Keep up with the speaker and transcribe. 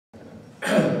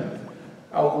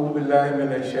أعوذ بالله من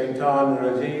الشيطان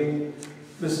الرجيم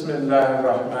بسم الله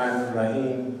الرحمن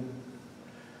الرحيم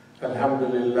الحمد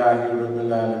لله رب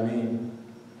العالمين.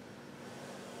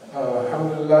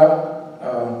 Alhamdulillah,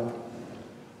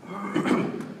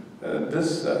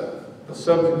 the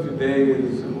subject today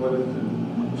is what is the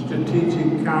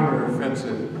strategic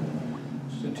counteroffensive.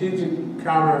 Strategic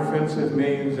counteroffensive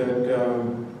means that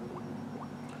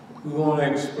we want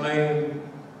to explain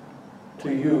to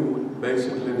you,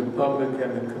 basically the public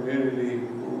and the community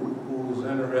who's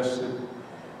interested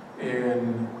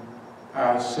in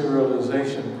our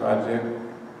serialization project.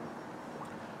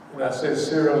 And I say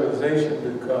serialization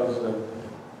because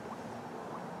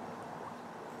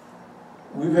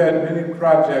we've had many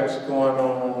projects going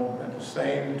on at the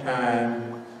same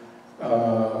time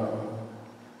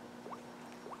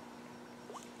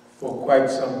for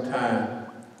quite some time.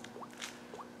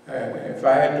 If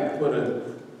I had to put a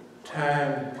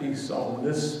timepiece on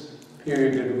this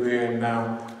period that we're in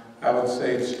now, I would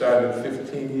say it started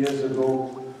 15 years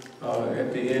ago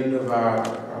at the end of our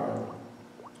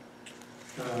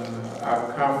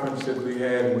conference that we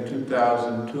had in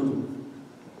 2002.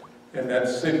 And that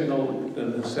signaled the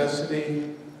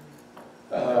necessity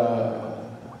to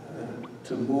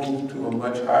move to a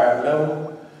much higher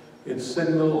level. It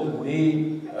signaled the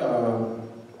need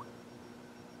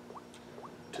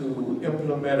to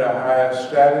implement a higher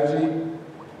strategy.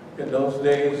 In those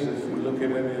days, if you look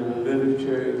at any of the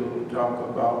literature, it'll talk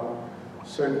about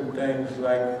certain things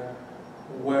like,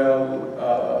 well,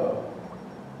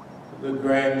 the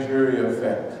grand jury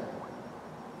effect.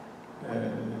 And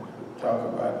it'll talk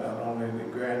about not only the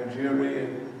grand jury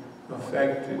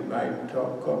effect, it might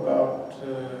talk about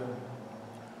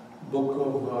book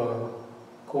of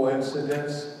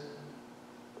coincidence,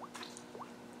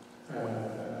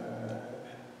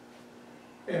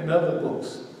 and other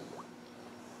books.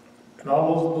 And all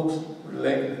those books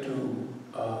related to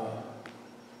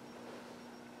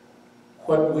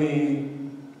what we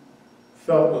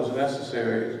felt was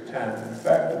necessary at the time. In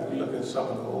fact, if we look at some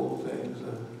of the old things,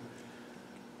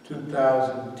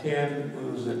 2010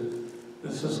 was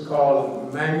this is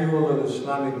called Manual of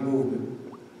Islamic Movement.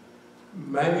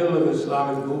 Manual of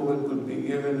Islamic Movement would be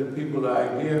giving the people the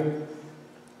idea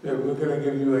that we're going to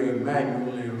give you a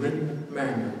manual, a written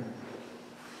manual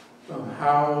of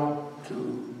how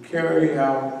to carry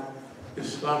out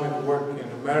Islamic work in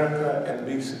America and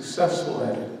be successful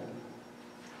at it.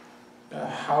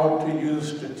 How to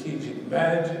use strategic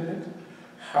management,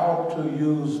 how to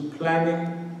use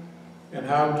planning, and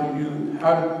how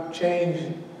to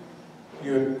change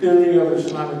your theory of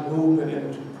Islamic movement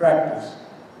into practice.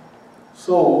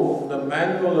 So the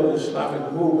Manual of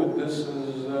Islamic Movement, this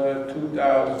is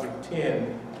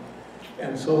 2010,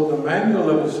 and so the Manual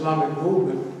of Islamic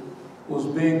Movement was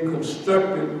being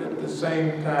constructed at the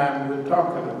same time we're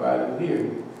talking about it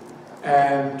here.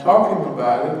 And talking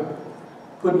about it,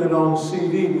 putting it on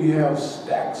CD, we have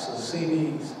stacks of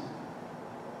CDs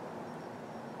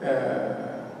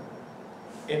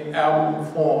in album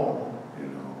form, you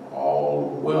know,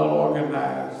 all well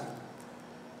organized.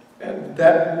 And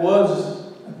that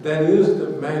is the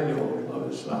Manual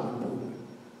of Islamic Movement.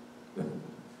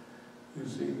 You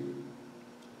see,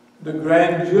 the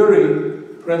grand jury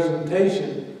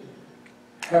presentation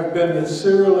have been the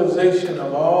serialization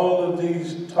of all of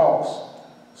these talks,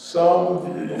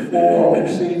 some before on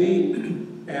CD,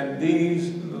 and these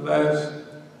in the last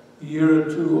year or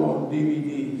two on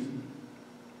DVDs.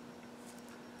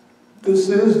 This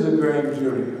is the grand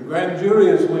jury. The grand jury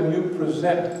is when you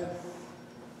present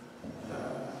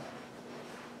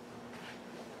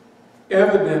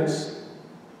evidence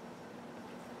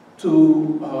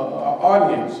to an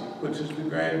audience, which is the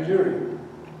grand jury.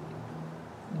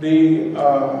 The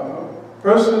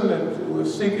person that we're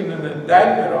seeking an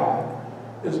indictment on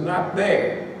is not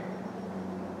there.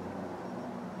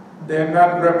 They're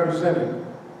not represented.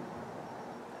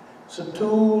 It's a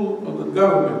tool of the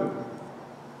government.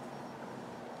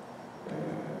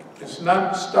 It's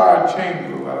not Star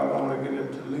Chamber. I don't want to get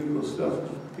into legal stuff.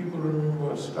 People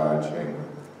remember Star Chamber.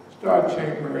 Star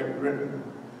Chamber in Britain,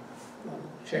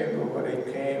 chamber where they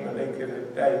came and they could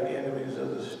indict the enemies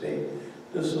of the state.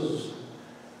 This was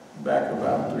back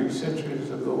about 3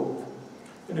 centuries ago.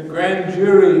 And the grand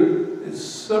jury is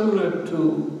similar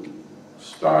to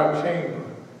Star Chamber,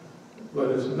 but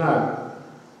it's not.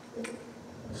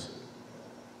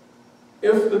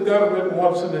 If the government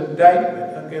wants an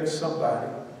indictment against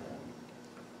somebody,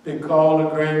 they call a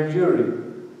grand jury.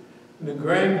 And the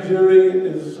grand jury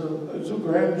is a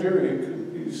grand jury. It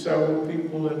could be several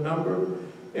people in number,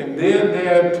 and they're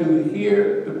there to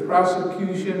hear the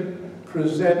prosecution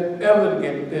present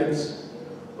evidence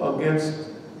against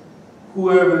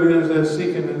whoever it is that's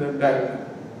seeking an indictment.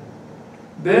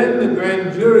 Then the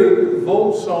grand jury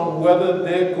votes on whether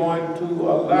they're going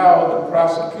to allow the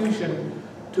prosecution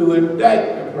to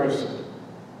indict the person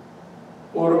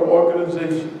or the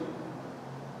organization.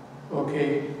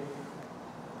 Okay?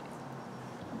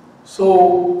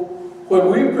 So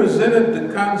when we presented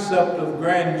the concept of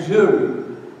grand jury,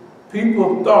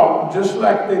 people thought, just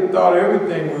like they thought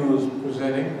everything we was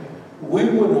presenting, we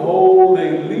would hold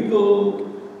a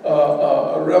legal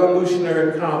a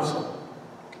revolutionary council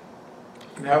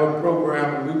and have a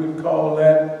program, and we would call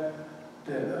that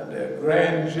the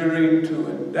grand jury to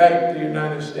indict the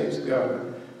United States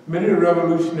government. Many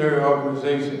revolutionary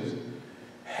organizations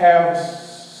have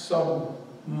some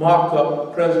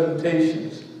mock-up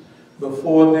presentations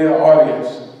before their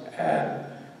audience,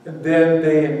 and then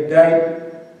they indict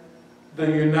the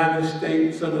United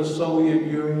States or the Soviet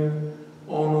Union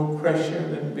on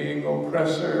oppression and being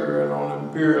oppressor and on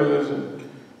imperialism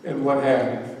and what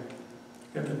have you.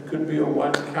 And it could be a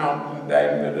 1-count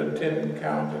indictment, a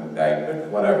 10-count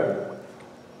indictment, whatever.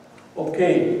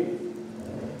 Okay.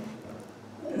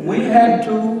 We're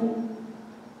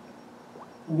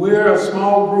a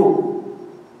small group.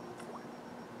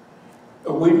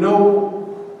 We know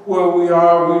where we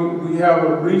are. We have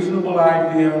a reasonable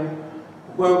idea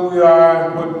where we are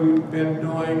and what we've been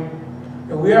doing.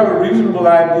 And we have a reasonable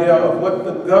idea of what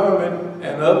the government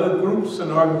and other groups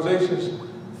and organizations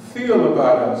feel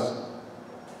about us.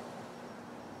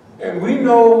 And we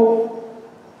know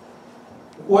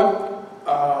what,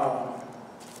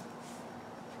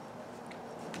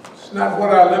 it's not what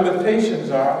our limitations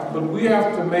are, but we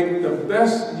have to make the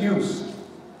best use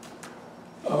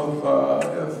of,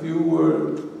 if you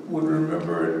would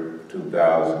remember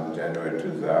January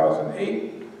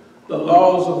 2008, the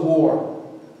laws of war.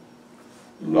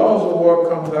 Laws of War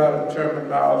comes out of Chairman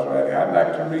Mao's writing. I'd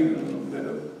like to read a little bit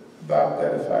about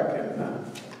that if I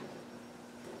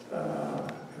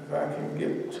can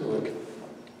get to it.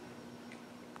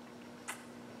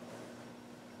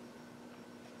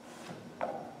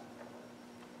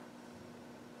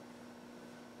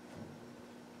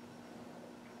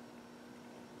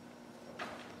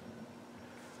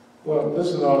 Well, this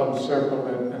is all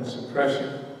encirclement and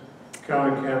suppression,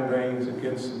 counter campaigns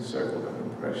against encirclement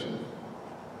and oppression.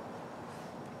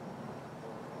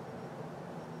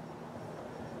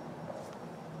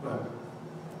 But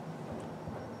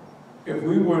if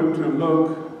we were to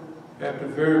look at the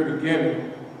very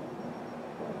beginning,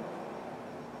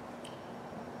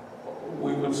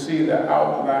 we would see the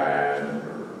outline,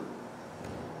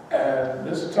 and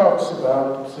this talks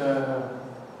about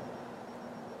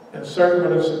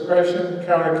encirclement and suppression,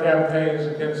 counter campaigns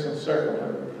against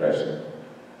encirclement and oppression.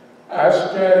 Our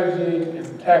strategy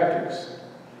and tactics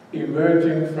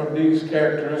emerging from these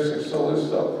characteristics. So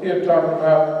it's up here talking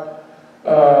about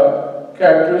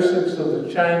characteristics of the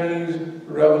Chinese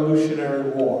Revolutionary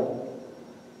War.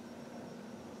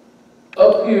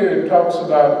 Up here it talks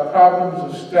about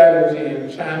problems of strategy in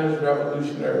China's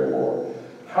Revolutionary War.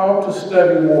 How to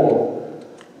study war.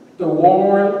 The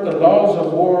laws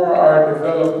of war are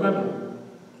developmental.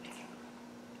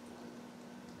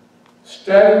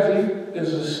 Strategy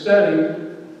is to study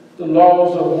the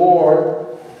laws of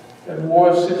war and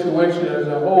war situation as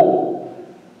a whole.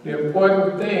 The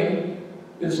important thing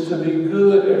is to be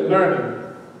good at learning.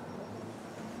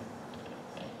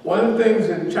 One of the things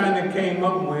that China came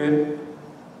up with,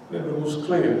 that it was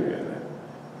clear,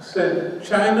 said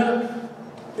China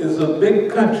is a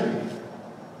big country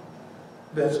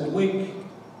that's weak.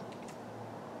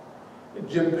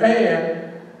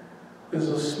 Japan is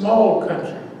a small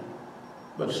country,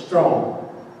 but strong.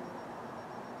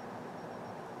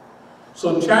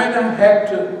 So China had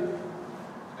to,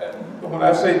 when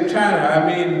I say China, I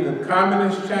mean the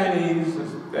communist Chinese,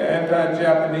 the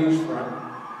anti-Japanese front,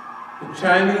 the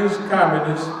Chinese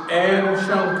communists, and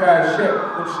Chiang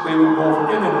Kai-shek, which they were both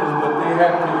enemies, but they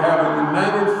had to have a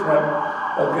united front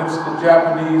against the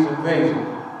Japanese invasion.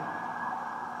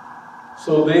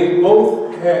 So they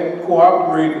both had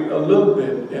cooperated a little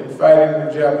bit in fighting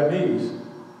the Japanese.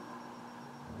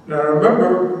 Now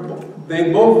remember,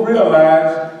 they both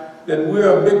realized that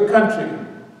we're a big country,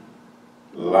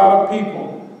 a lot of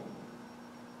people,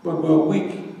 but we're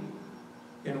weak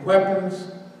in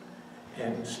weapons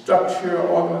and structure,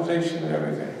 organization, and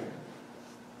everything.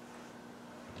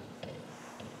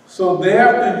 So they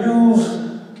have to use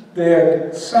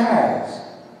their size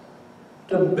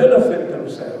to benefit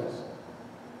themselves.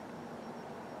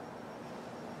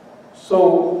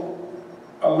 So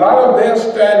a lot of their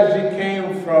strategy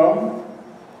came from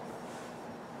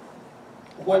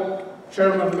what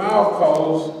Chairman Mao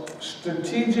calls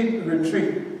strategic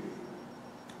retreat.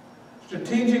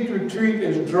 Strategic retreat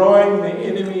is drawing the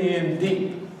enemy in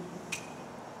deep.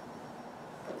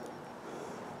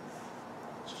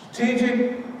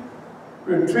 Strategic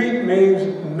retreat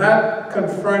means not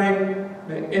confronting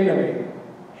the enemy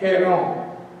head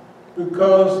on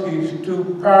because he's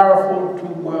too powerful,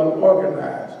 too well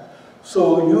organized.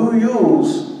 So you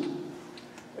use,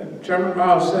 and Chairman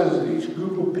Mao says that each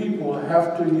group of people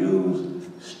have to use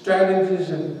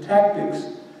strategies and tactics.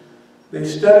 They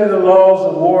study the laws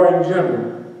of war in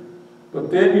general.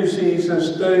 But then you see, he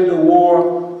says, study the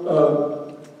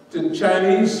war, the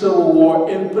Chinese Civil War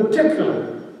in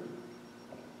particular.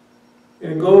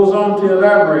 And it goes on to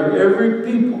elaborate,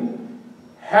 every people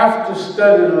have to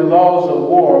study the laws of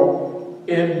war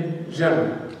in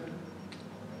general,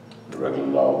 the regular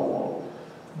law of war.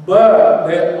 But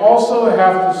they also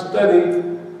have to study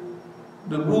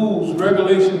the rules,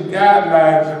 regulations,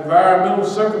 guidelines, environmental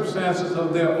circumstances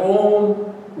of their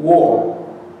own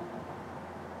war.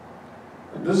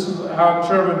 And this is how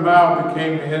Chairman Mao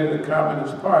became the head of the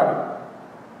Communist Party.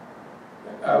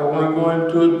 I don't want to go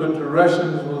into it, but the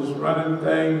Russians was running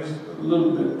things a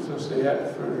little bit since they had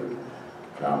the first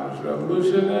Communist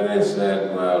Revolution, and they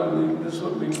said, well, this is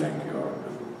what we think you ought to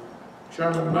do.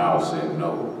 Chairman Mao said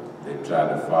no. They tried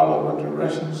to follow what the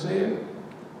Russians said.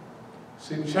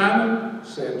 See, China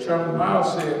said, Chairman Mao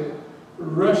said,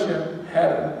 Russia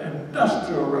had an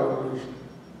industrial revolution.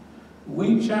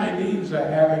 We Chinese are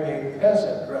having a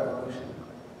peasant revolution.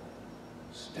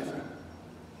 It's different.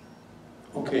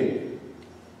 Okay.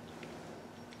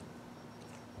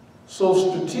 So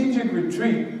strategic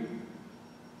retreat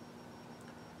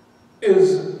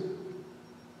is,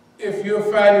 if you're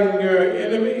fighting your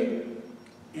enemy,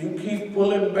 you keep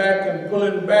pulling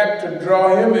back to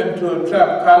draw him into a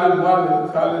trap. Khalid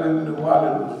ibn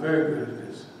Walid was very good at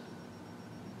this.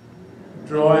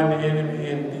 Drawing the enemy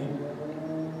in deep.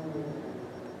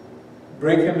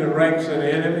 Breaking the ranks of the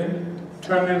enemy,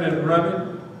 turning and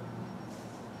running.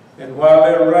 And while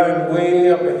they're running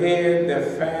way up ahead,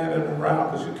 they're fanning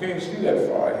around, because you can't see that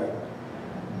far ahead.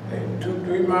 They're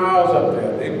 2-3 miles up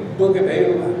there. They booking,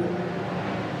 they run.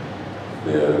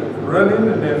 They're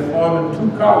running and they're forming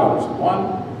two columns.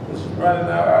 One is running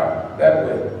out that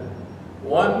way.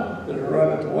 One is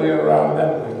running way around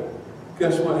that way.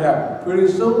 Guess what happened? Pretty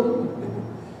soon,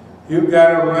 you've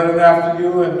got them running after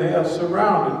you and they are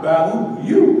surrounded by who?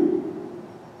 You.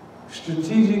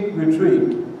 Strategic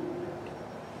retreat.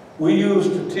 We use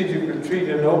strategic retreat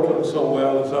in Oakland so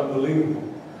well, it's unbelievable.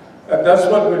 That's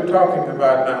what we're talking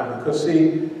about now. Because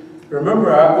see,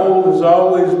 remember our goal has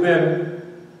always been,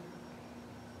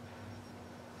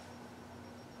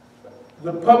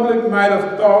 the public might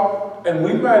have thought, and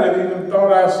we might have even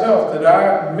thought ourselves, that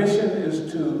our mission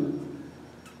is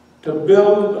to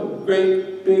build a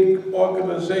great big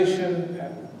organization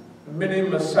and many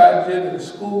masajid and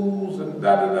schools and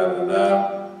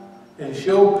da-da-da-da-da, and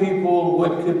show people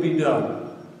what could be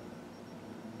done.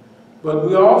 But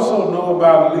we also know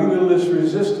about leaderless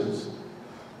resistance.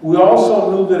 We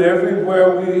also knew that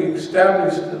everywhere we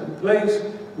established a place,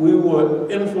 we were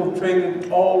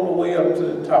infiltrated all the way up to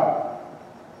the top.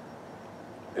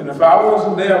 And if I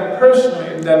wasn't there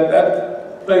personally,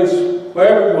 that place,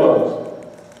 wherever it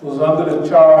was under the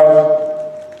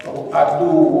charge of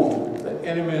abdul, the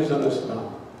enemies of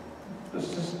Islam.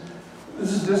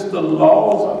 This is just the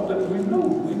laws that we knew.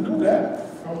 We knew that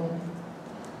from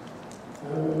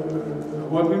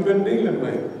what we've been dealing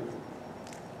with.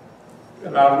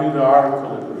 And I'll read an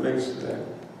article that relates to that.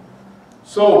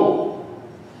 So,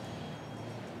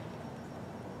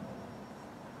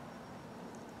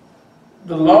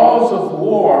 the laws of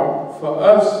war for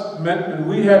us meant that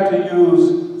we had to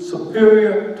use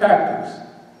superior tactics.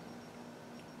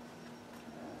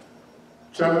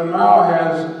 Chairman Mao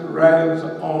has writings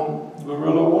on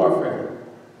guerrilla warfare.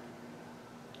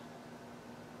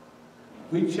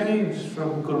 We changed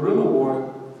from guerrilla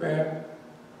warfare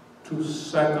to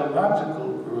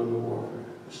psychological guerrilla warfare.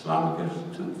 Islamic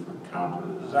Institute for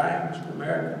Counter Zionist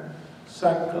American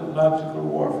Psychological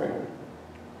Warfare.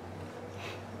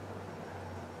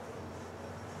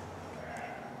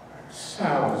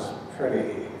 Sounds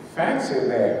pretty fancy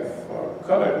there for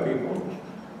colored people.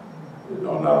 It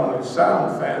don't not only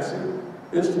sound fancy,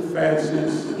 it's the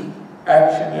fanciest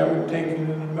action ever taken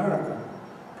in America,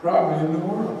 probably in the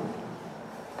world.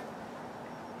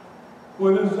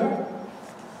 What is that?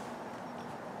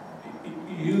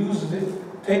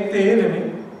 Take the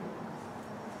enemy,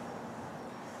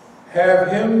 have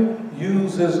him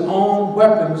use his own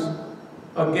weapons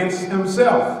against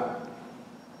himself.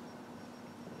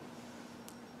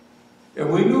 And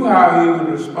we knew how he would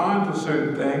respond to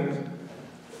certain things.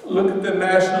 Look at the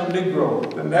National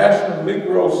Negro. The National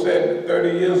Negro said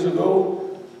 30 years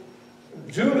ago,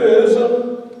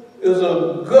 Judaism is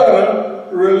a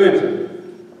gutter religion.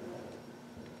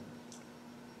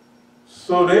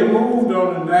 So they moved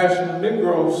on the National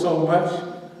Negro so much,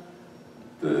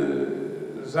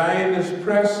 the Zionist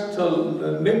press till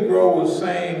the Negro was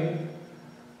saying,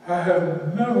 I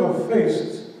have never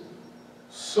faced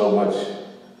so much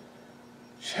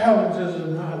challenges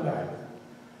in my life.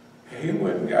 He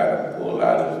went and got to pull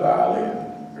out his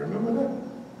violin. Remember that?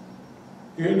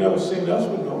 You ain't never seen us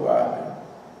with no violin.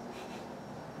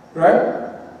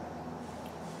 Right?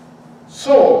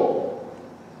 So,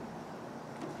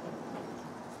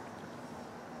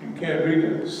 you can't read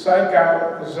it. Psych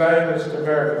out Zionist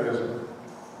Americanism.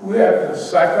 We have to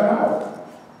psych them out.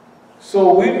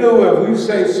 So we know if we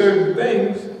say certain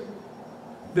things,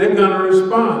 they're going to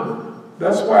respond.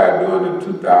 That's why during the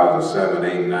 2007,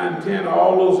 8, 9, 10,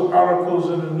 all those articles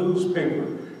in the newspaper,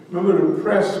 remember the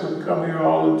press would come here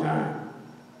all the time.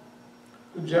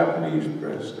 The Japanese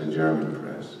press, the German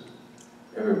press,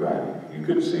 everybody. You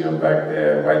could see them back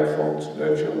there, white folks,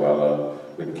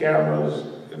 with cameras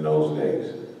in those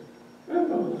days. In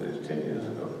those days, 10 years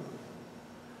ago.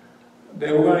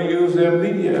 They were going to use their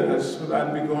media. That's when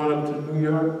I'd be going up to New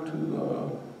York to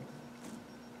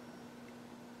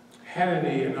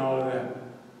Hannity and all of that.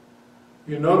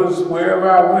 You notice wherever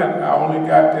I went, I only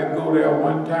got to go there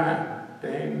one time.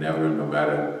 They ain't never, no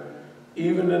matter,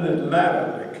 even in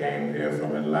Atlanta, they came here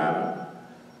from Atlanta,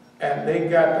 and they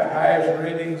got the highest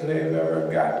ratings they've ever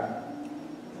gotten.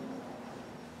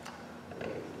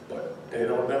 But they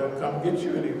don't ever come get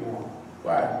you anymore.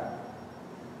 Why?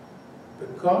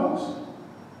 Because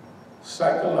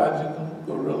psychological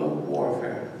guerrilla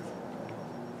warfare.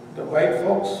 The white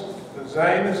folks, the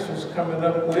Zionists was coming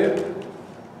up with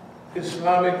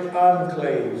Islamic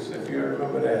enclaves, if you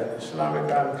remember that,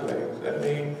 Islamic enclaves. That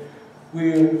means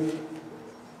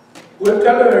we're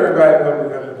telling everybody what we're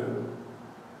going to do.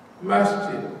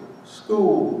 Masjid,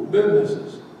 school,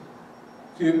 businesses,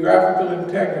 geographical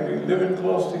integrity, living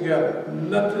close together.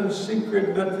 Nothing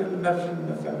secret, nothing.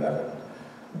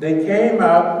 They came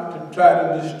out to try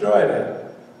to destroy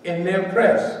that in their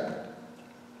press.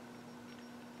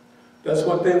 That's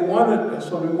what they wanted, that's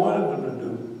what we wanted them to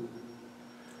do.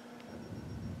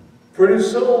 Pretty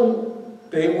soon,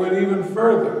 they went even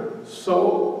further.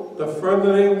 So the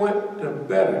further they went, the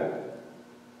better.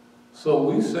 So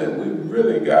we said, we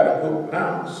really got a hook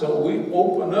now. So we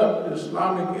opened up the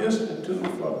Islamic Institute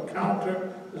for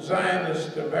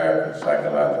Counter-Zionist American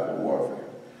Psychological Warfare.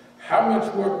 How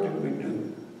much work did we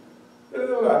do? There's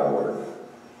a lot of work.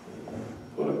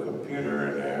 Put a computer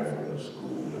in there for the school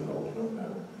and open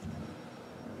them.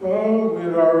 Oh,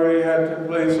 we'd already had the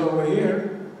place over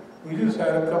here. We just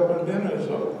had a couple of dinners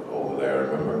over there,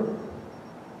 remember?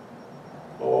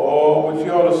 Oh, but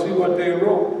you ought to see what they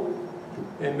wrote.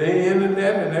 And they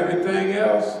internet and everything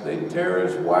else, they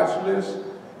terrorist watch list,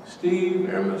 Steve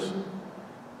Emerson,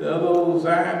 the other old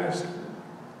Zionist,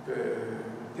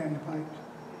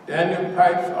 Daniel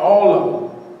Pipes, all of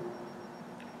them,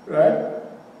 right?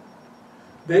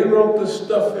 They wrote the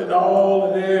stuff in all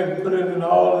of there and put it in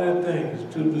all of their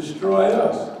things to destroy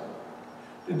us.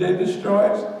 Did they destroy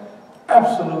us?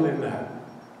 Absolutely not.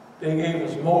 They gave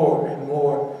us more and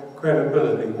more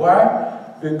credibility. Why?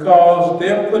 Because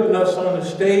they're putting us on the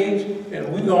stage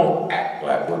and we're going to act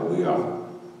like what we are.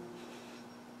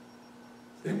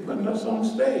 They're putting us on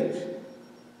stage.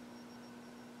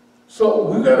 So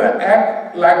we're going to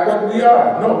act like what we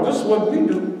are. No, this is what we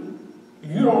do.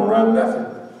 You don't run nothing.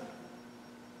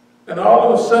 And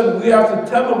all of a sudden we have to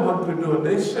tell them what we're doing.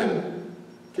 They send,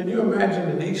 can you imagine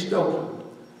in East Oakland,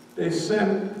 they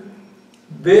send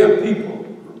their people,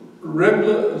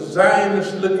 regular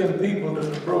Zionist-looking people to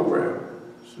the program.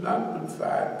 It's not but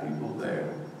 5 people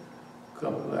there, a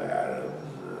couple of Arabs,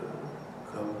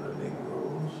 a couple of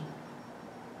Negroes,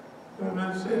 and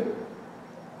that's it.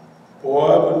 Boy,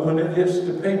 but when it hits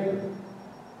the paper,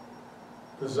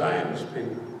 the Zionist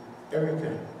paper,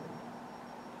 everything.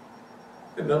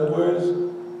 In other words,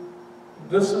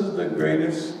 this is the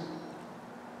greatest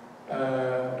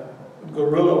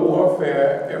guerrilla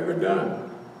warfare ever done.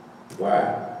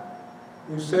 Why?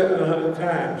 We've said it 100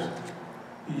 times.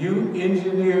 You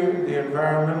engineer the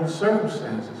environmental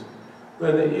circumstances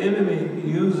where the enemy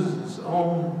uses its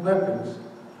own weapons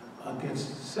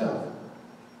against itself.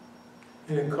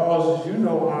 And it causes you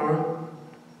no harm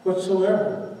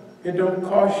whatsoever. It don't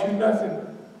cost you nothing.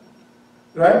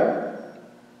 Right?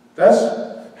 That's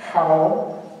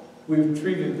how we've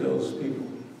treated those people.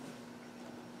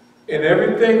 And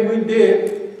everything we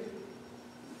did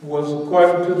was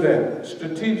according to that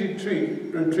Strategic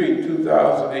Retreat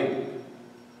 2008.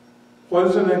 What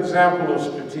is an example of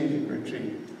strategic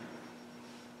retreat?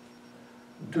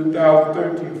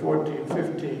 2013, 14,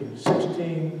 15,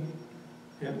 16,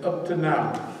 and up to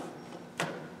now.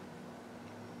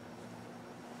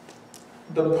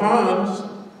 The pawns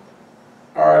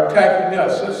are attacking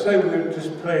us. Let's say we were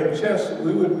just playing chess,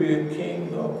 we would be a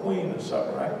king or a queen or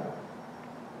something, right?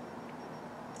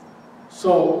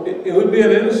 So it would be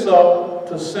an insult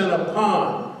to send a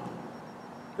pawn,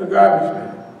 the garbage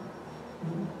man,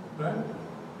 right?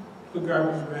 The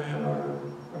garbage man or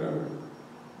whatever.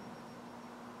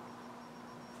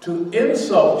 To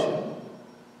insult you,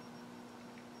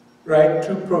 right?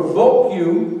 To provoke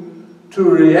you to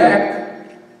react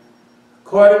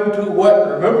according to what,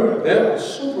 remember, they're a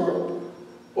super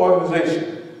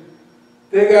organization.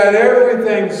 They got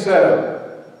everything set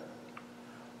up.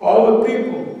 All the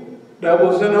people that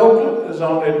was in Oakland is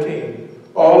on their team.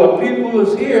 All the people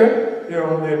is here, they're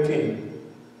on their team.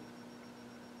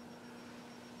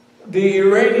 The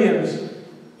Iranians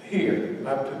here,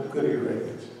 not the good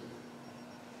Iranians,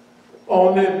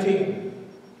 on their team.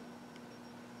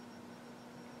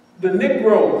 The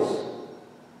Negroes,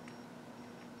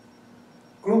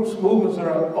 groups, movements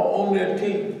are on their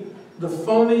team. The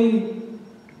phony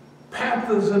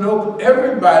Panthers in Oakland,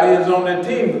 everybody is on their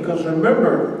team, because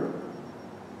remember,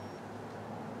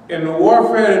 in the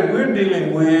warfare that we're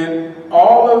dealing with,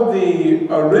 all of the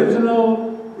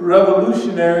original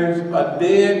revolutionaries are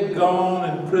dead, gone,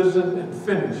 in prison, and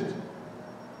finished.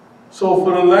 So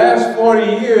for the last 40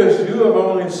 years, you have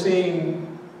only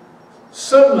seen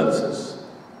semblances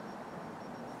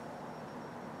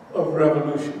of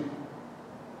revolution.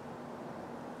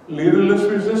 Leaderless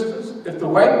resistance. If the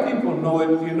white people know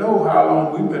it, you know how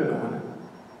long we've been doing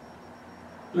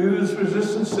it. Leaderless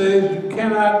resistance says you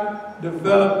cannot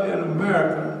develop in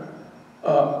America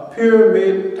a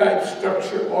pyramid-type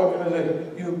structure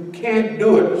organization. You can't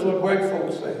do it. That's what white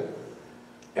folks say.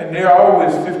 And they're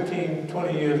always 15,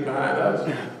 20 years behind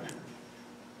us.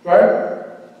 Right?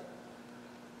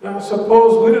 Now,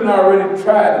 suppose we didn't already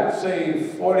tried it, say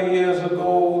 40 years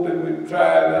ago, then we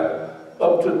tried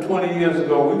up to 20 years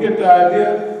ago. We get the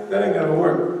idea, that ain't gonna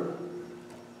work.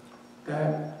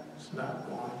 That's not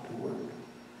going to work.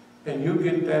 And you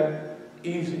get that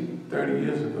easy 30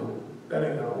 years ago. That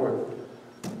ain't gonna work.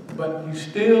 But you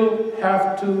still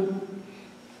have to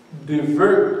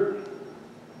divert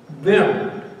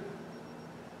them.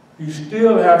 You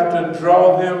still have to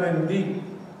draw them in deep.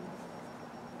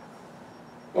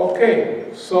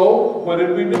 Okay, so what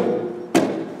did we do?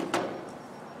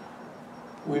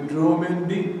 We drew them in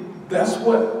deep. That's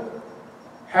what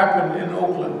happened in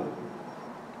Oakland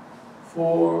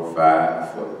 4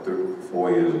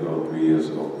 years ago, 3 years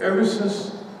ago. Ever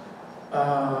since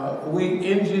we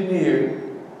engineered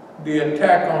the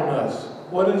attack on us.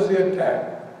 What is the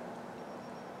attack?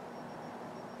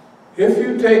 If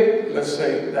you take, let's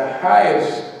say, the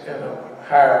highest in a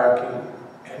hierarchy,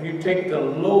 and you take the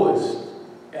lowest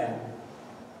end,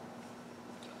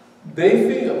 they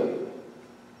feel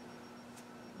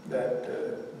that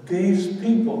these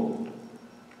people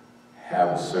have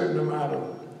a certain amount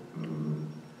of,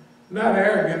 not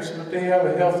arrogance, but they have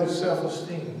a healthy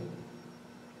self-esteem.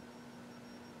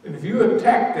 And if you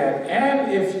attack that,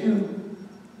 and if you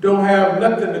don't have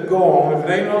nothing to go on, if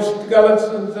there ain't no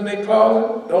skeletons in their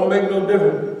closet, don't make no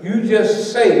difference. You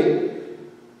just say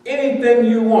anything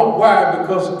you want. Why?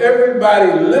 Because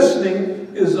everybody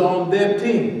listening is on their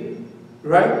team,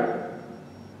 right?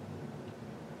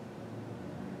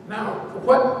 Now,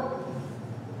 what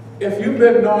if you've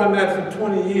been doing that for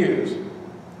 20 years?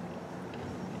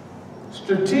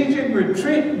 Strategic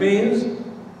retreat means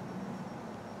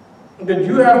that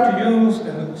you have to use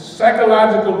in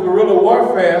psychological guerrilla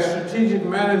warfare, strategic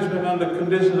management under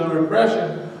conditions of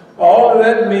repression. All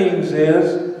that means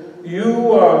is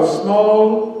you are a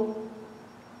small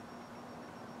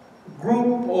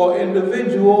group or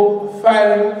individual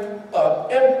fighting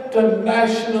an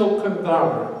international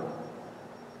conglomerate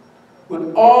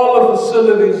with all the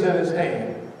facilities in his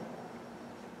hand.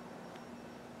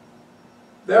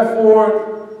 Therefore,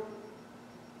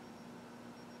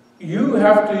 you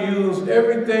have to use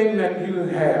everything that you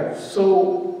have.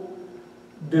 So,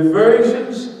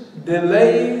 diversions,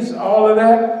 delays, all of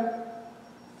that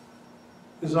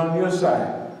is on your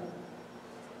side.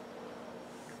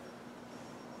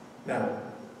 Now,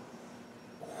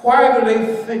 why do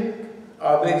they think,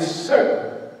 are they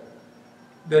certain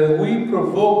that if we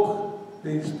provoke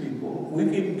these people, we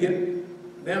can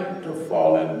get them to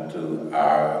fall into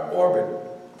our orbit?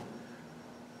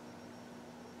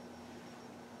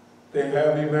 They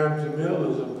have Imam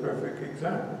Jamil as a perfect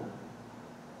example.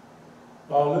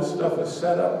 All this stuff is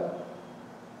set up.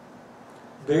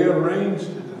 They arranged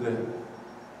to do that.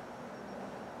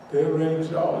 They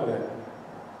arranged all of that.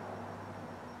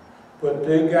 But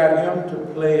they got him to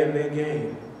play in their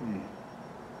game.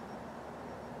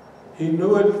 He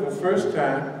knew it the first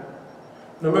time.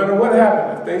 No matter what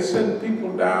happened, if they sent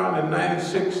people down in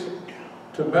 '96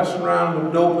 to mess around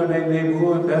with dope in their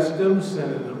neighborhood, that's them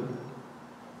sending them.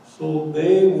 So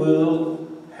they will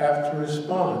have to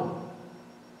respond.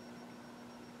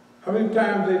 How many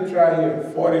times they try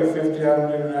here? 40 or 50, I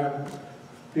don't even have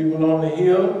people on the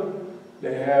hill.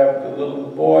 They have the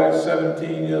little boy,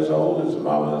 17 years old, his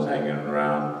mama is hanging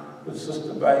around with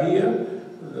Sister Bahia.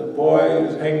 The boy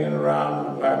is hanging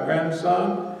around with my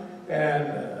grandson, and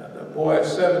the boy,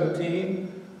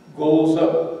 17, goes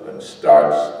up and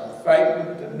starts fighting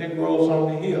with the Negroes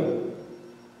on the hill.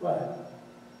 Why?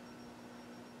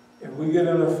 If we get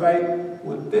in a fight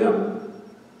with them,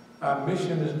 our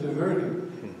mission is diverted.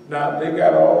 Now, they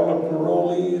got all the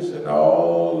parolees and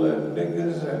all the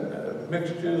niggas and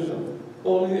mixtures of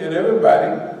police and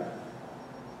everybody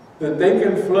that they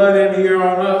can flood in here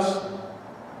on us,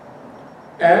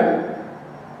 and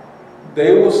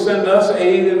they will send us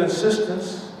aid and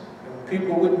assistance, and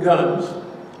people with guns,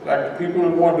 like the people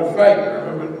who want to fight.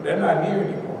 Remember, they're not here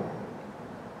anymore.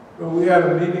 But we had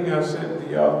a meeting, I said,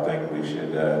 do y'all think we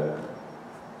should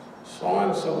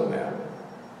so-and-so now,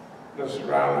 just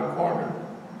around the corner?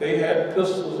 They had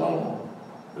pistols on them.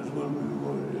 That's what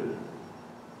it is.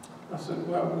 I said,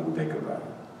 well, we think about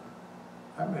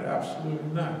it. I mean,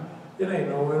 absolutely not. It ain't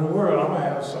nowhere in the world I'm gonna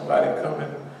have somebody come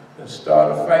in and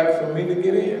start a fight for me to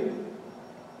get in.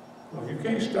 Well, you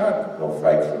can't start no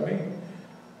fight for me.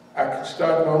 I can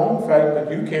start my own fight,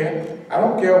 but you can't. I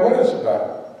don't care what it's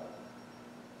about.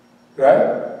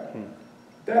 Right?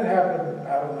 That happened,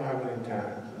 I don't know how many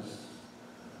times.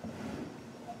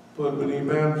 But with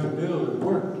Imam Jamil, it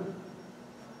worked.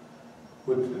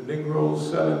 With the Negroes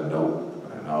selling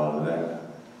dope and all of that.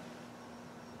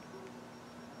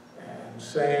 And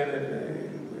saying that they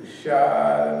were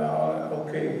shot and all that.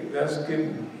 Okay, that's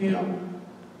getting him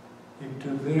into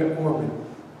their orbit.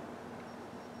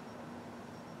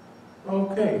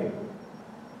 Okay.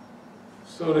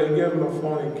 So they give him a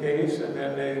phony case, and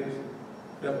then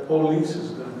the police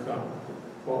is going to come.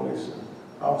 The police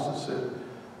officer said,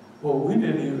 well, we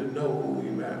didn't even know who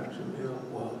Imam Jamil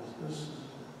was. This is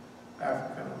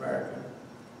African American.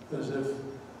 As if,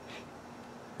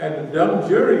 and the dumb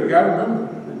jury, you gotta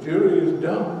remember, the jury is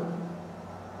dumb.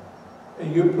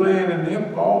 And you're playing in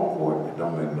their ball court, it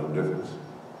don't make no difference.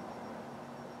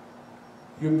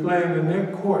 You're playing in their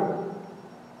court.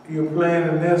 You're playing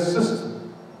in their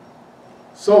system.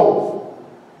 So,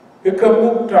 here comes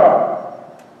Mukhtar.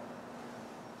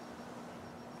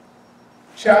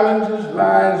 Challenges,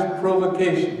 lies,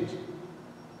 provocations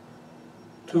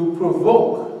to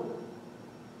provoke,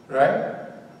 right?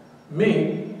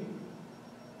 Me,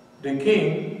 the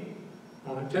king,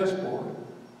 on a chessboard,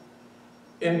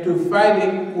 into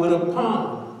fighting with a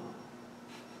pawn,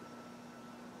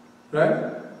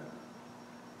 right?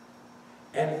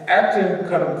 And acting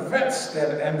convinced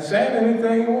and saying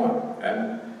anything you want.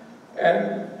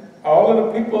 And all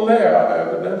of the people there are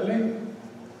evidently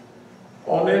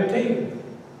on their team.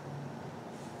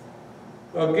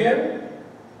 Again,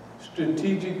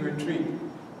 strategic retreat.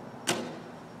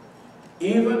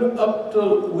 Even up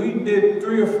till, we did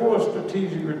 3 or 4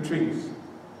 strategic retreats.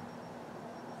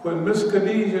 When Miss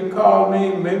Khadija called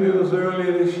me, maybe it was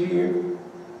earlier this year,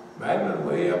 might have been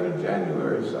way up in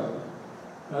January or something.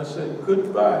 I said,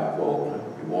 goodbye for Oakland.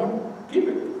 You want it? Keep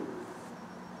it.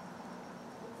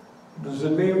 Does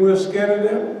it mean we're scared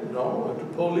of them? No. If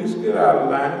the police get out of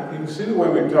line, you can see the way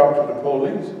we talk to the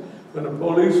police. When the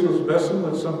police was messing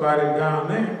with somebody down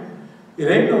there, it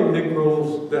ain't no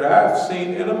Negroes that I've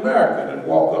seen in America that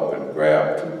walk up and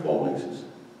grab 2 polices.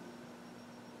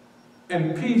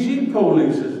 And PG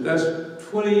polices, that's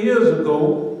 20 years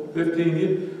ago, 15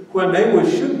 years, when they would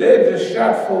shoot, they just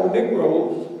shot 4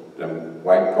 Negroes, them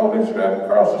white police right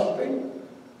across the street.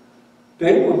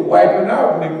 They were wiping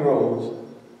out Negroes.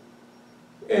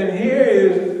 And here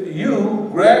is you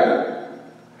grabbing.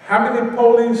 How many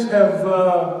police have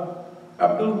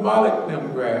Abdul-Malik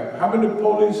them grabbed? How many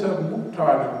police have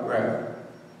Mukhtar them grabbed?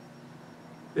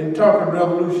 They talking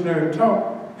revolutionary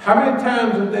talk. How many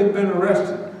times have they been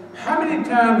arrested? How many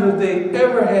times have they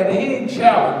ever had any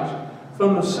challenge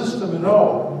from the system at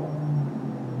all?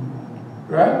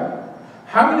 Right?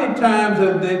 How many times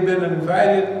have they been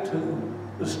invited to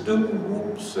the student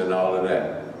groups and all of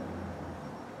that?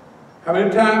 How many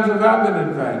times have I been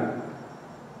invited?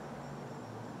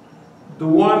 the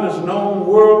one that's known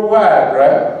worldwide,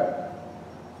 right?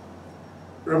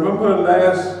 Remember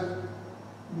last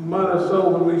month or so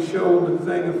when we showed the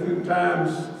thing a few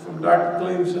times from Dr.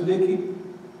 Al-Faqih?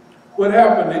 What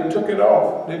happened? They took it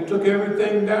off. They took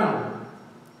everything down.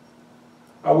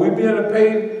 Are we being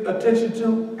paid attention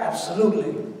to?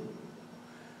 Absolutely.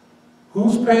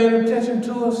 Who's paying attention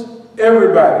to us?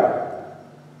 Everybody.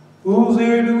 Whose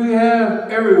ear do we have?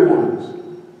 Everyone's.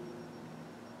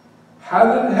 How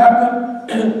did it happen?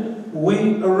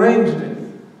 We arranged it.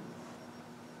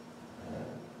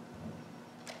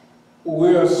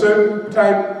 We're a certain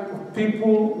type of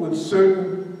people with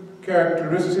certain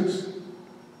characteristics,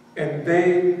 and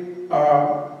they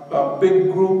are a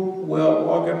big group, well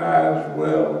organized,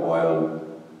 well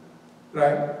oiled,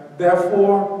 right?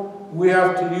 Therefore, we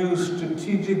have to use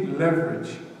strategic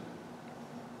leverage.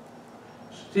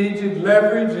 Strategic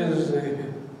leverage is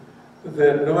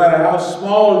that no matter how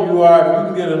small you are, if you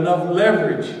can get enough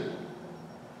leverage,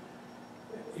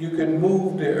 you can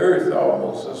move the earth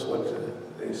almost. That's what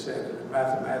they said in the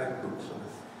mathematics books.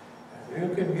 If you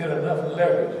can get enough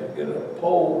leverage and get a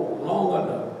pole long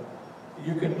enough,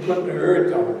 you can put the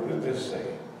earth on, let's just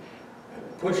say,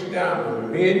 and push down,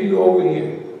 me and you over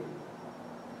here,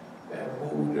 and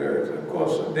move the earth. Of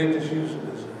course, they just use it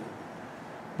as a,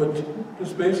 but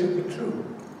it's basically true.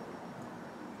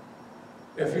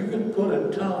 If you can put a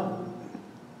ton,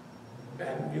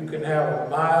 and you can have a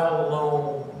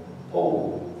mile-long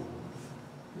pole,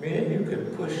 me and you can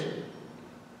push it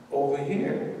over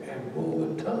here and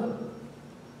move a ton.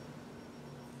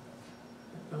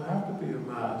 It don't have to be a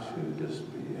mile, it should just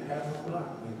be a half a block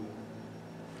maybe.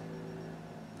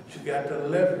 But you got the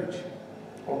leverage.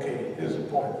 Okay, here's the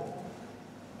point.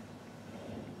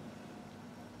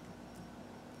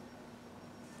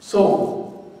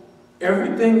 So,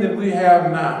 everything that we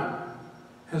have now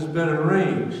has been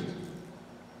arranged.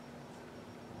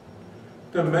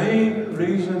 The main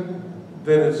reason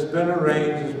that it's been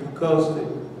arranged is because the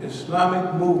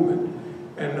Islamic movement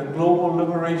and the global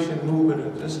liberation movement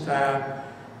at this time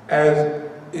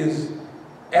is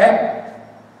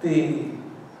at the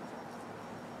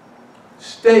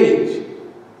stage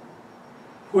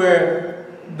where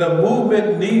the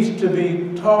movement needs to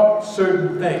be taught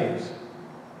certain things.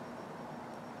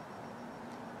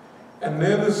 And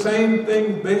they're the same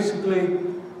thing basically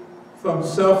from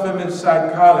self-image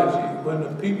psychology, when the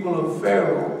people of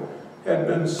Pharaoh had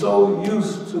been so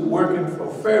used to working for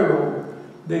Pharaoh,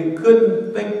 they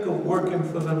couldn't think of working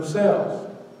for themselves.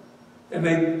 And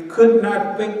they could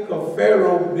not think of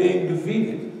Pharaoh being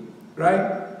defeated,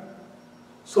 right?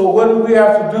 So what do we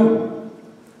have to do?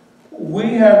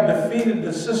 We have defeated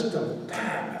the system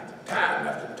time after time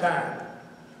after time.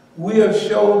 We have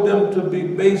showed them to be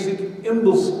basic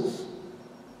imbeciles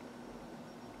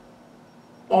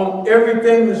on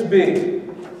everything that's big.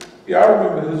 Y'all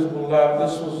remember Hezbollah?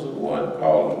 This was the one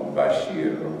called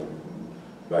Bashir.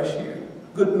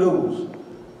 Good News.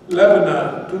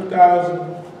 Lebanon,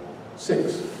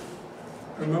 2006.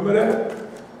 Remember that?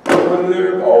 When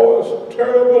they're, oh, it's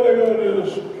terrible, they're going to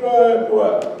destroy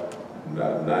what?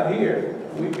 Not here.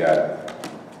 We got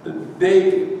the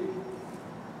date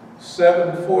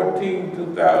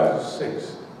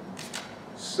 7/14/2006.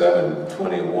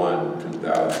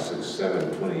 7/21/2006,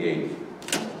 7/28,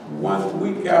 1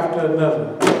 week after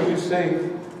another. We say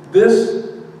this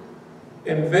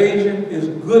invasion is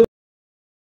good.